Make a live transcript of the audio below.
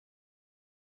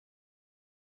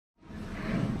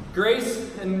Grace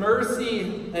and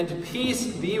mercy and peace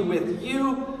be with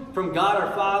you from God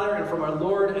our Father and from our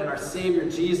Lord and our Savior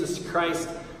Jesus Christ.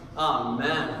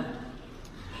 Amen.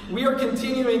 We are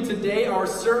continuing today our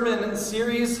sermon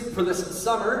series for this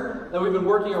summer that we've been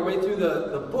working our way through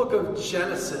the book of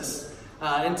Genesis.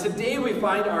 And today we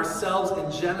find ourselves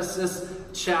in Genesis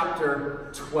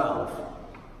chapter 12.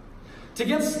 To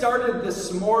get started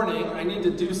this morning, I need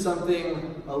to do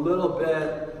something a little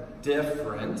bit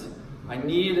different. I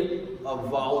need a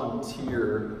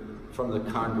volunteer from the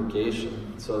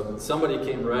congregation. So somebody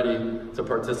came ready to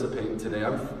participate today.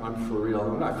 I'm for real.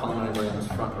 I'm not calling anybody on this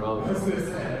front row.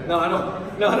 No, I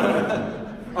don't. No.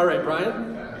 All right,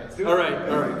 Brian? All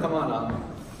right. Come on up.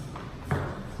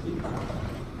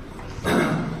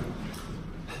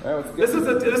 This is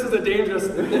a dangerous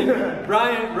thing.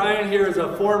 Brian here is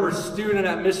a former student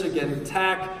at Michigan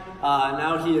Tech.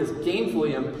 Now he is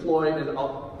gainfully employed and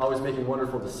always making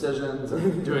wonderful decisions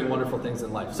and doing wonderful things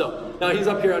in life. So now he's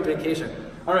up here on vacation.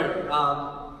 All right,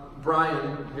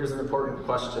 Brian, here's an important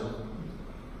question.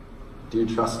 Do you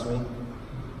trust me?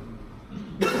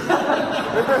 All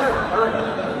right.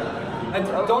 And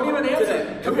don't even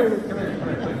answer. Come here.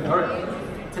 All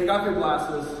right. Take off your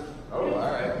glasses. Oh,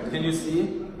 all right. Can you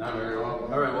see? Not very well.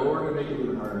 All right, well, we're going to make it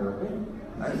even harder, okay?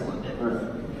 Excellent. All right.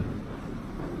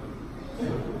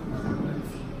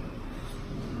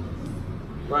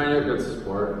 Brian, you're a good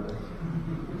sport.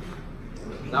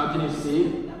 Now, can you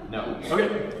see? No.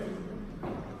 Okay.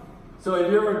 So,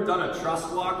 have you ever done a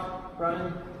trust walk,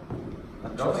 Brian?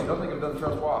 Don't think I've done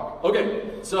trust walk.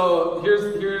 Okay, so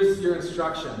here's your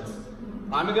instructions.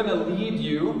 I'm going to lead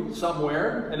you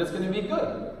somewhere, and it's going to be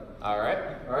good. All right.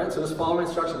 All right, so just follow my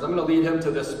instructions. I'm going to lead him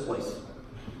to this place.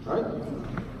 All right?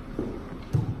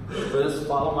 So just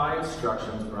follow my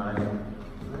instructions, Brian.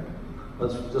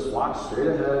 Let's just walk straight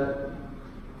ahead.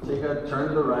 Take a turn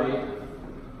to the right.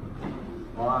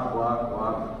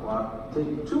 Walk.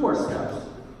 Take 2 more steps.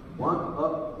 One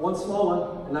up, one small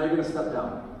one, and now you're going to step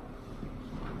down.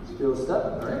 Just feel the step.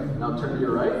 All right. Now turn to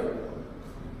your right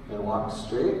and walk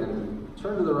straight, and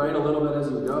turn to the right a little bit as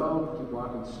you go. Keep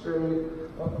walking straight.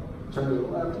 Up. Turn to the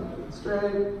left,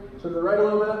 straight. Turn to the right a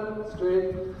little bit,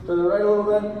 straight. Turn to the right a little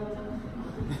bit.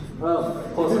 Well,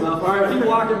 close enough. All right, keep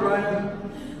walking, Brian.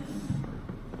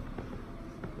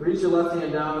 Reach your left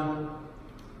hand down.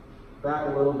 Back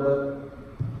a little bit.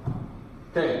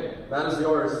 Okay, that is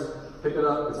yours. Pick it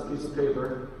up. It's a piece of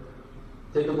paper.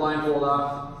 Take the blindfold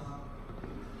off.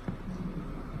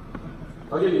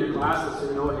 I'll give you your glasses so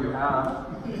you know what you have.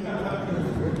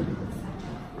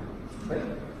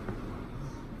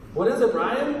 What is it,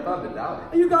 Brian?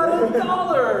 $1. You got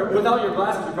 $1. Without your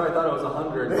glasses, you probably thought it was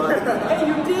 100. But hey,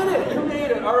 you did it. You made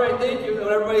it. All right, thank you.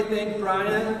 Everybody thank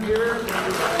Brian here.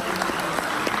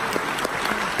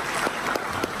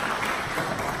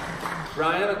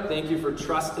 Brian, thank you for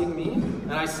trusting me.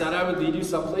 And I said I would lead you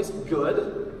someplace good.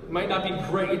 It might not be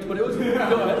great, but it was good,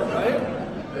 right?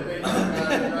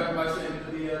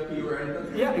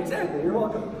 Yeah, exactly. You're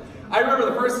welcome. I remember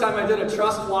the first time I did a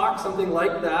trust walk, something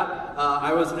like that.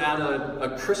 I was at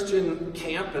a Christian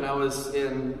camp, and I was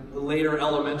in later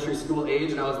elementary school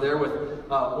age, and I was there with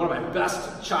one of my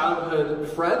best childhood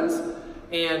friends,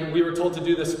 and we were told to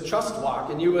do this trust walk.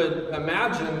 And you would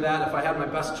imagine that if I had my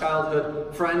best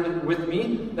childhood friend with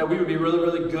me, that we would be really,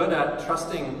 really good at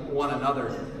trusting one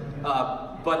another.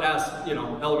 But as,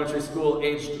 elementary school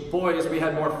aged boys, we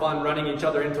had more fun running each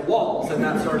other into walls and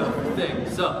that sort of thing.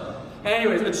 So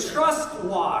anyways, a trust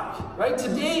walk, right?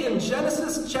 Today in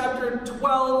Genesis chapter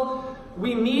 12,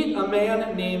 we meet a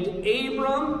man named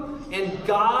Abram, and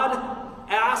God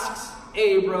asks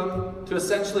Abram to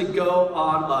essentially go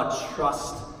on a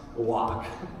trust walk.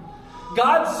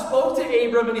 God spoke to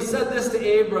Abram, and he said this to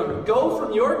Abram: go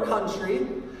from your country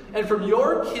and from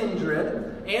your kindred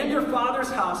and your father's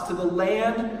house to the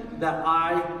land that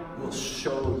I will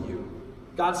show you.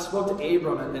 God spoke to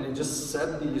Abram, and he just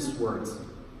said these words.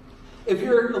 If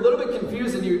you're a little bit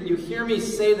confused and you hear me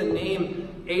say the name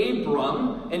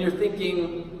Abram, and you're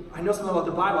thinking, I know something about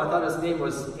the Bible, I thought his name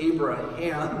was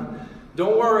Abraham.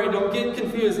 Don't worry, don't get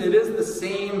confused. It is the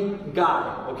same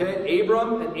guy, okay?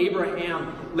 Abram and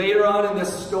Abraham. Later on in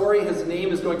this story, his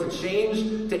name is going to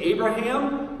change to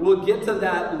Abraham. We'll get to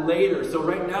that later. So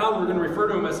right now, we're going to refer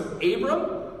to him as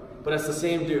Abram, but it's the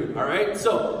same dude, all right?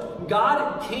 So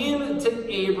God came to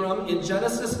Abram in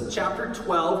Genesis chapter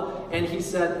 12, and he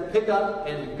said, pick up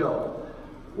and go.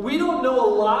 We don't know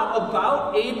a lot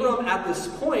about Abram at this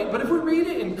point, but if we read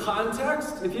it in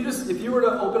context, if you were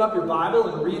to open up your Bible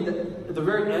and read at the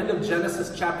very end of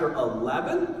Genesis chapter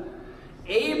 11,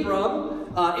 Abram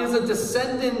is a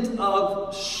descendant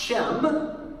of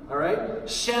Shem, All right?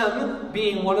 Shem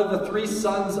being one of the three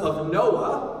sons of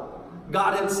Noah,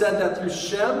 God had said that through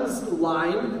Shem's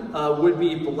line would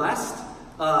be blessed,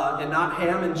 and not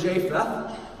Ham and Japheth.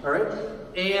 All right?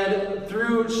 And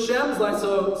through Shem's line,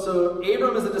 so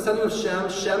Abram is a descendant of Shem.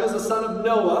 Shem is a son of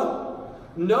Noah.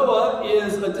 Noah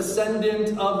is a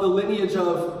descendant of the lineage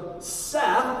of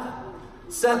Seth.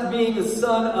 Seth being the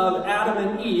son of Adam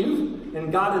and Eve.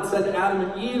 And God had said to Adam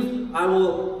and Eve, I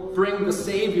will bring the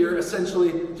Savior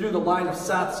essentially through the line of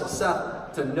Seth. So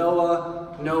Seth to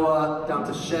Noah, Noah down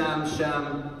to Shem,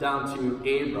 Shem down to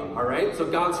Abram. All right? So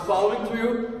God's following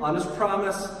through on his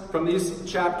promise from these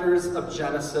chapters of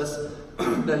Genesis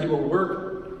that he will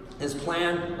work his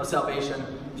plan of salvation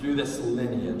through this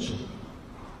lineage.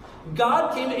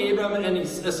 God came to Abram and he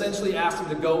essentially asked him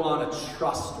to go on a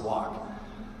trust walk.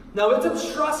 Now, it's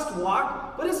a trust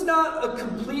walk, but it's not a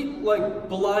complete,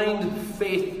 blind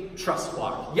faith trust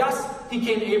walk. Yes, he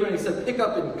came to Abram and he said, pick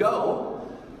up and go.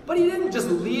 But he didn't just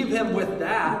leave him with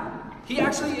that. He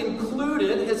actually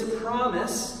included his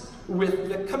promise with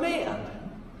the command.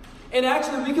 And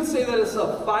actually, we could say that it's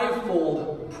a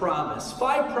five-fold promise.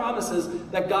 5 promises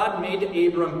that God made to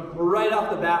Abram right off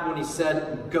the bat when he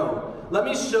said, go. Let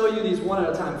me show you these one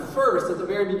at a time. First, at the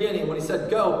very beginning, when he said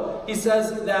go, he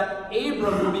says that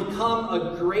Abram will become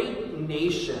a great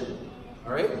nation.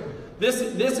 All right? This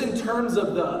in terms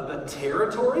of the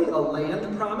territory, a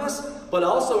land promise, but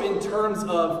also in terms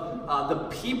of the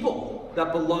people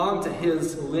that belong to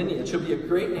his lineage. He'll be a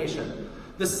great nation.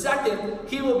 The second,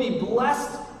 he will be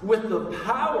blessed with the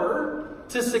power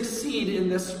to succeed in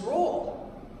this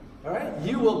role. All right?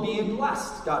 You will be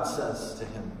blessed, God says to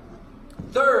him.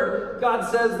 Third, God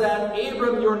says that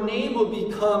Abram, your name will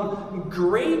become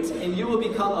great and you will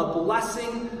become a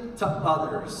blessing to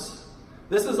others.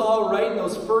 This is all right in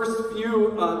those first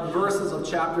few verses of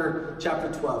chapter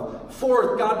 12.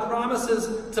 Fourth, God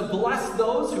promises to bless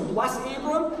those who bless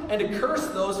Abram and to curse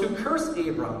those who curse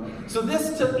Abram. So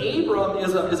this to Abram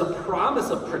is a promise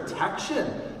of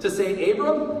protection. To say,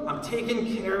 Abram, I'm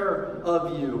taking care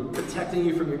of you, protecting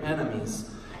you from your enemies.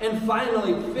 And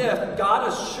finally, fifth, God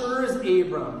assures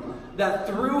Abram that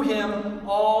through him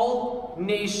all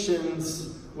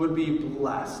nations would be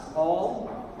blessed.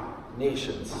 All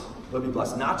nations would be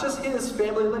blessed. Not just his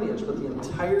family lineage, but the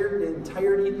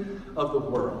entirety of the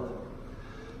world.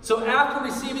 So after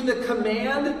receiving the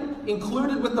command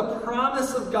included with the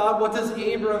promise of God, what does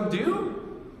Abram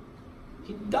do?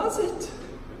 He does it.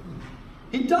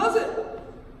 He does it.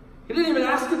 He didn't even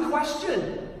ask a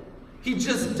question. He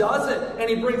just does it, and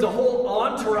he brings a whole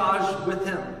entourage with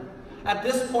him. At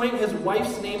this point, his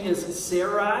wife's name is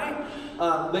Sarai.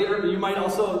 Later, you might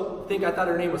also think I thought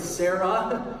her name was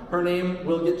Sarah. Her name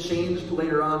will get changed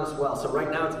later on as well. So right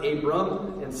now it's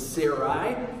Abram and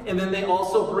Sarai. And then they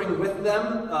also bring with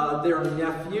them their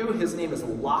nephew. His name is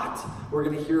Lot. We're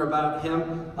going to hear about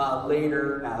him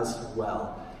later as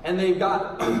well. And they've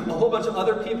got a whole bunch of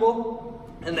other people.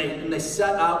 And they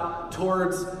set out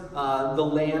towards the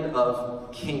land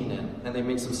of Canaan. And they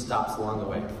make some stops along the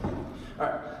way. All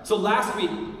right. So last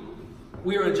week,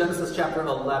 we were in Genesis chapter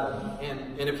 11.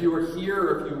 And if you were here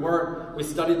or if you weren't, we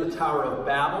studied the Tower of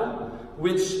Babel,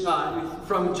 which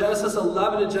from Genesis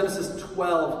 11 to Genesis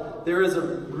 12, there is a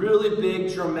really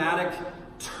big dramatic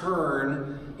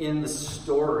turn in the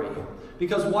story.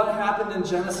 Because what happened in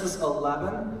Genesis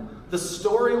 11? The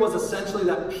story was essentially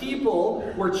that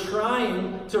people were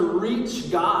trying to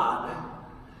reach God.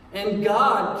 And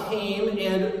God came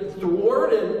and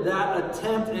thwarted that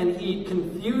attempt, and he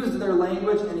confused their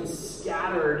language, and he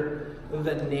scattered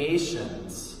the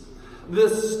nations. The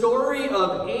story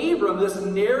of Abram, this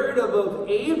narrative of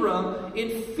Abram,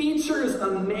 it features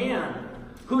a man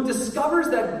who discovers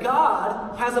that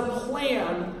God has a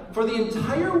plan for the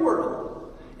entire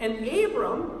world. And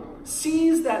Abram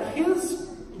sees that his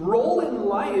role in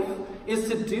life is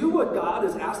to do what God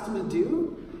has asked him to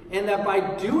do, and that by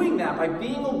doing that, by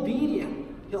being obedient,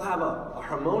 he'll have a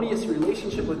harmonious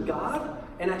relationship with God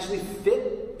and actually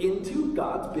fit into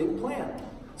God's big plan.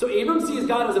 So Abram sees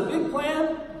God as a big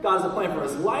plan, God has a plan for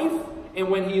his life, and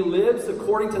when he lives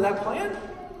according to that plan,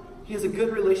 he has a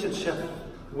good relationship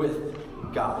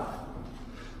with God.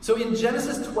 So in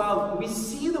Genesis 12, we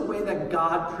see the way that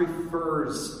God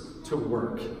prefers to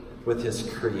work with his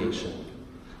creation.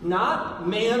 Not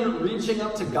man reaching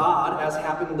up to God, as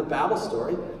happened in the Babel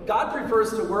story. God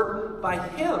prefers to work by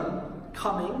him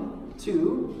coming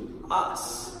to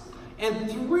us. And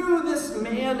through this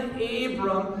man,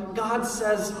 Abram, God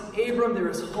says, Abram, there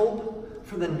is hope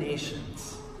for the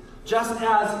nations. Just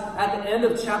as at the end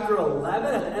of chapter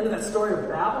 11, at the end of that story of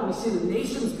Babel, we see the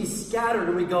nations be scattered,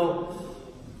 and we go,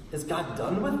 is God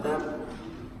done with them?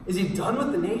 Is he done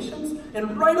with the nations?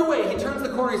 And right away, he turns the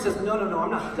corner. He says, no, I'm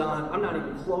not done. I'm not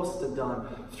even close to done.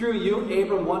 Through you,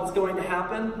 Abram, what's going to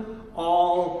happen?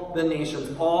 All the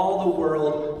nations, all the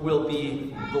world will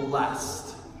be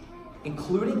blessed,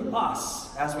 including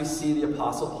us, as we see the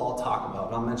Apostle Paul talk about.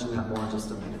 And I'll mention that more in just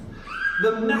a minute.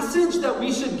 The message that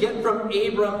we should get from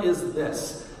Abram is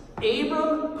this.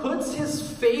 Abram puts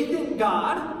his faith in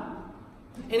God,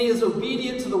 and he is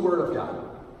obedient to the Word of God.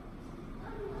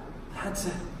 That's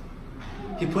it.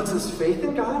 He puts his faith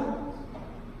in God,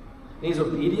 and he's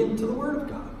obedient to the Word of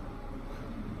God.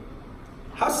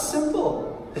 How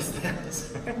simple is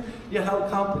this? Yet how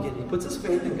complicated. He puts his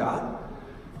faith in God,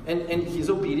 and he's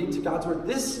obedient to God's Word.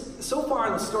 This, so far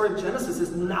in the story of Genesis,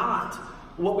 is not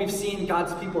what we've seen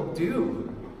God's people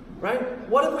do. Right?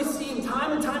 What have we seen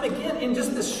time and time again in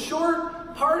just this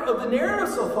short part of the narrative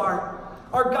so far?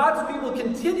 Are God's people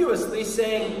continuously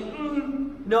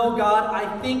saying, no, God,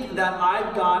 I think that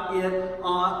I've got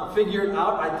it figured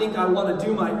out. I think I want to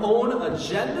do my own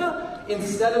agenda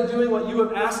instead of doing what you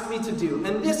have asked me to do.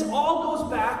 And this all goes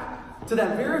back to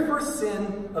that very first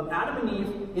sin of Adam and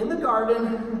Eve in the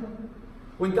garden,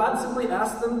 when God simply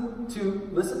asked them to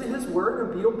listen to his word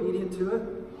and be obedient to it.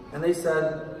 And they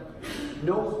said,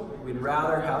 no, we'd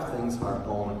rather have things our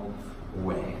own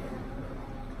way.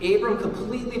 Abram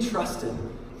completely trusted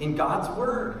in God's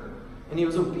word, and he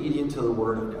was obedient to the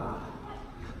word of God.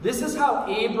 This is how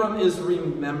Abram is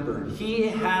remembered. He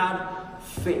had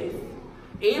faith.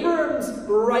 Abram's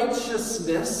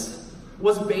righteousness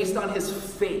was based on his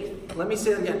faith. Let me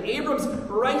say it again. Abram's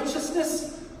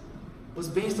righteousness was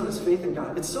based on his faith in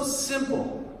God. It's so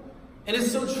simple, and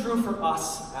it's so true for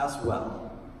us as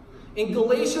well. In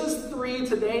Galatians 3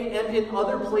 today and in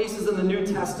other places in the New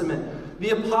Testament, the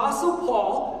Apostle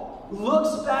Paul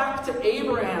looks back to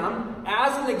Abraham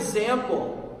as an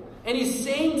example. And he's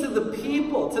saying to the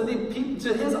people,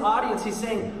 to his audience, he's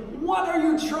saying, what are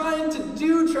you trying to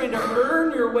do, trying to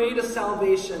earn your way to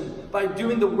salvation by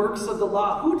doing the works of the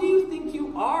law? Who do you think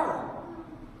you are?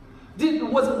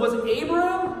 Was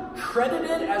Abraham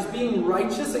credited as being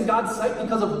righteous in God's sight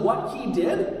because of what he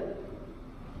did?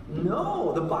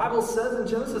 No, the Bible says in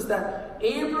Genesis that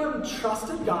Abram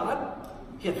trusted God,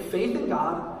 he had faith in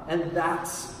God, and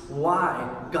that's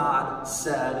why God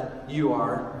said, you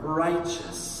are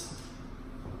righteous.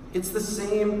 It's the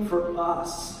same for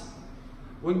us.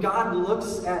 When God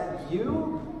looks at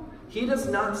you, he does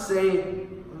not say,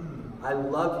 I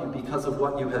love you because of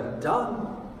what you have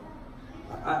done.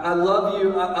 I love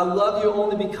you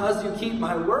only because you keep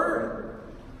my word.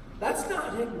 That's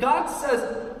not it. God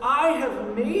says, I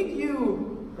have made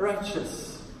you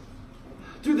righteous.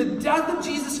 Through the death of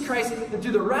Jesus Christ and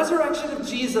through the resurrection of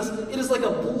Jesus, it is like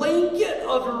a blanket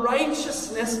of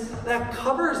righteousness that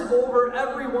covers over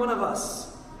every one of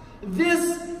us.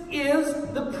 This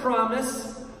is the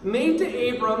promise made to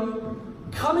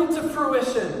Abram coming to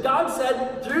fruition. God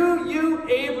said, through you,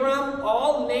 Abram,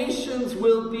 all nations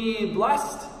will be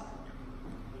blessed.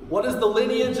 What is the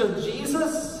lineage of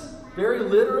Jesus? Very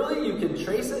literally, you can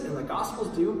trace it, and the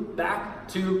Gospels do, back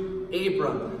to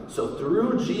Abram. So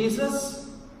through Jesus,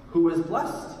 who is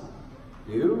blessed?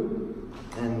 You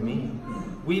and me.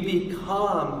 We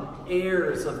become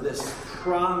heirs of this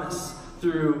promise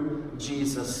through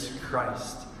Jesus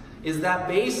Christ. Is that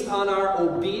based on our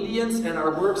obedience and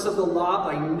our works of the law?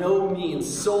 By no means,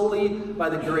 solely by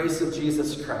the grace of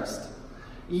Jesus Christ.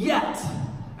 Yet,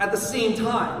 at the same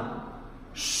time,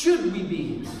 should we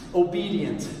be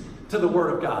obedient to the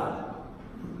Word of God?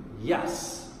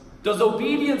 Yes. Does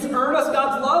obedience earn us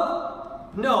God's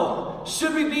love? No.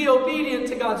 Should we be obedient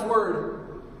to God's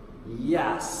Word?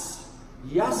 Yes.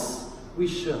 Yes, we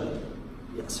should.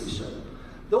 Yes, we should.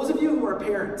 Those of you who are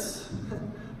parents,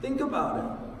 think about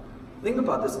it. Think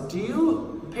about this.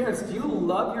 Parents, do you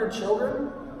love your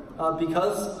children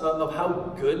because of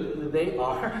how good they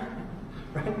are?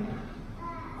 Right?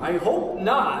 I hope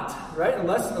not, right?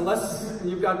 Unless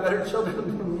you've got better children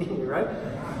than me, right?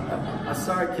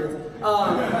 Sorry, kids.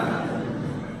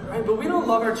 Right? But we don't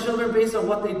love our children based on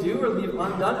what they do or leave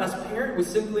undone. As parents, we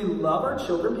simply love our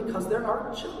children because they're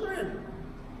our children.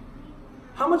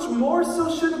 How much more so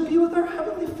should it be with our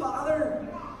Heavenly Father?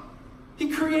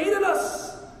 He created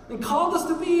us and called us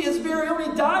to be His very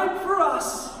own. He died for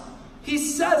us. He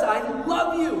says, I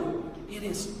love you. It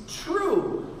is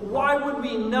true. Why would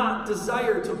we not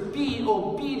desire to be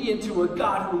obedient to a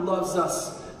God who loves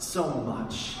us so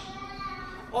much?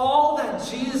 All that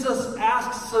Jesus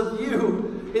asks of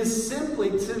you is simply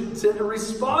to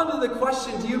respond to the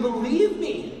question, do you believe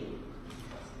me?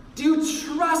 Do you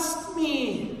trust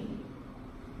me?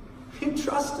 Do you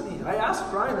trust me? I asked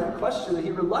Brian that question, and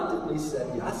he reluctantly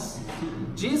said yes.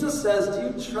 Jesus says, do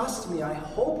you trust me? I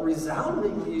hope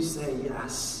resoundingly you say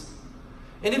yes.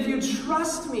 And if you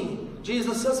trust me,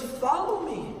 Jesus says, follow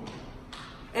me.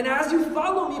 And as you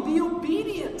follow me, be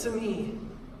obedient to me.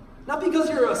 Not because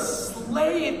you're a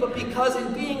slave, but because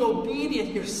in being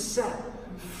obedient, you're set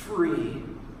free.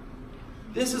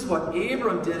 This is what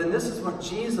Abram did, and this is what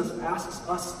Jesus asks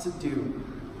us to do.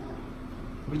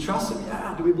 Do we trust him?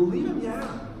 Yeah. Do we believe him?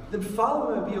 Yeah. Then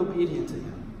follow him and be obedient to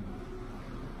him.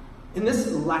 In this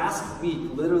last week,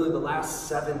 literally the last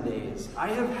 7 days, I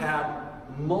have had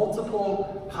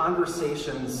multiple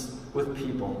conversations with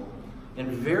people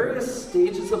in various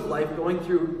stages of life, going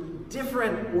through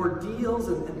different ordeals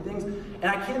and things. And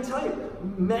I can't tell you,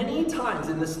 many times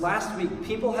in this last week,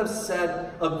 people have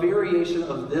said a variation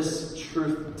of this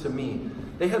truth to me.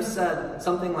 They have said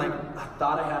something like, I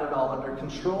thought I had it all under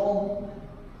control.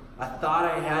 I thought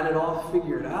I had it all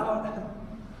figured out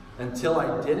until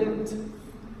I didn't.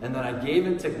 And then I gave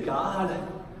it to God.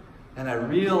 And I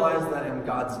realized that in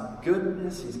God's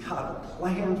goodness, He's got a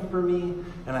plan for me.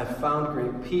 And I found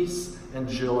great peace and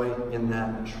joy in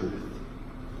that truth.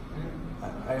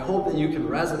 I hope that you can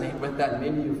resonate with that.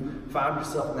 Maybe you've found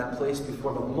yourself in that place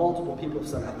before, but multiple people have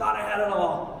said, I thought I had it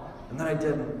all, and then I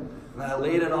didn't. And then I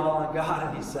laid it all on God,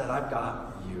 and He said, I've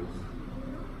got you.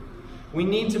 We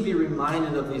need to be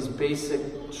reminded of these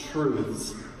basic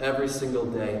truths every single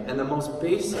day. And the most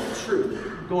basic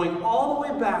truth, going all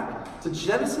the way back to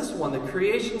Genesis 1, the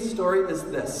creation story, is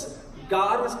this: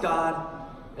 God is God,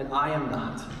 and I am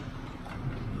not.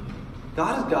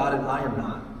 God is God, and I am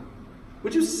not.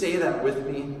 Would you say that with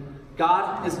me?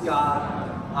 God is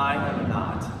God, I am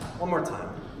not. One more time.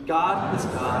 God is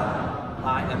God,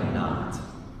 I am not.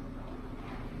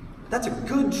 That's a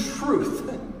good truth.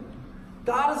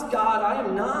 God is God, I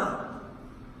am not.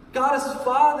 God is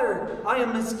Father, I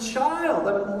am His child.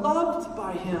 I'm loved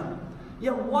by Him.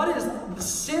 Yet what is the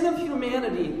sin of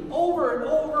humanity over and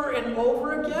over and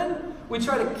over again? We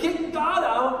try to kick God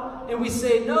out and we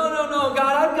say, no, God,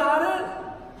 I've got it.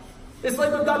 It's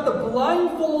like we've got the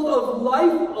blindfold of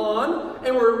life on,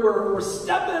 and we're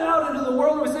stepping out into the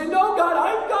world, and we say, no, God,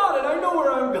 I've got it. I know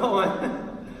where I'm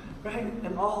going. Right?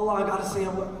 And all along, God is saying,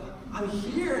 I'm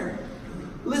here.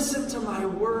 Listen to my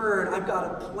word. I've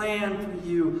got a plan for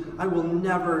you. I will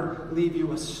never leave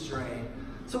you astray.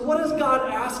 So what does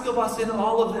God ask of us in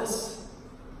all of this?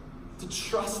 To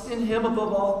trust in Him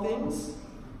above all things?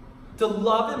 To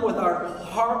love Him with our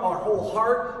heart, our whole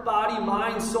heart, body,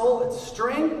 mind, soul, and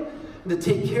strength? And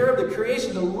to take care of the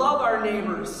creation, to love our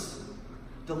neighbors,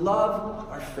 to love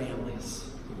our families.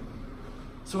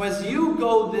 So as you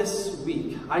go this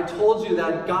week, I told you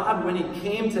that God, when He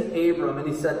came to Abram and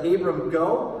He said, Abram,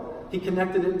 go, He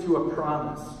connected it to a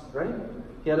promise, right?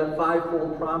 He had a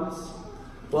fivefold promise.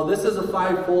 Well, this is a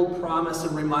fivefold promise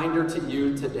and reminder to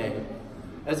you today.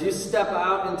 As you step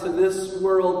out into this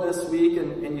world this week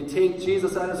and you take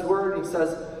Jesus at His word, and He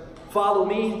says, follow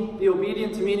me, be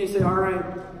obedient to me, and you say, all right,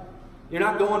 you're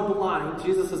not going blind.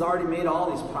 Jesus has already made all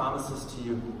these promises to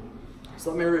you.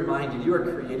 So let me remind you, you are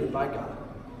created by God.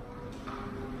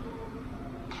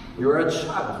 You are a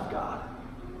child of God.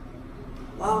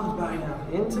 Loved by Him.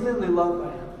 Intimately loved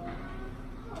by Him.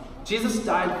 Jesus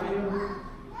died for you.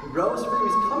 He rose for you.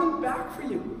 He's coming back for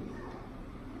you.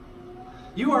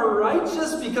 You are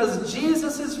righteous because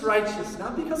Jesus is righteous.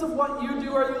 Not because of what you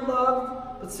do or you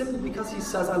love, but simply because He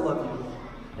says, I love you.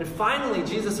 And finally,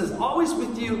 Jesus is always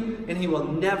with you, and He will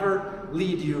never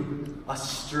lead you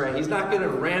astray. He's not going to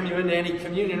ram you into any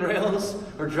communion rails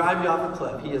or drive you off a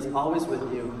cliff. He is always with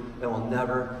you and will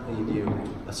never lead you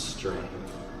astray.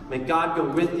 May God go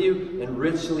with you and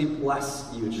richly bless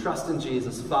you. Trust in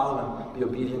Jesus. Follow Him. Be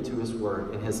obedient to His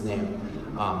word. In His name,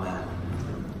 amen.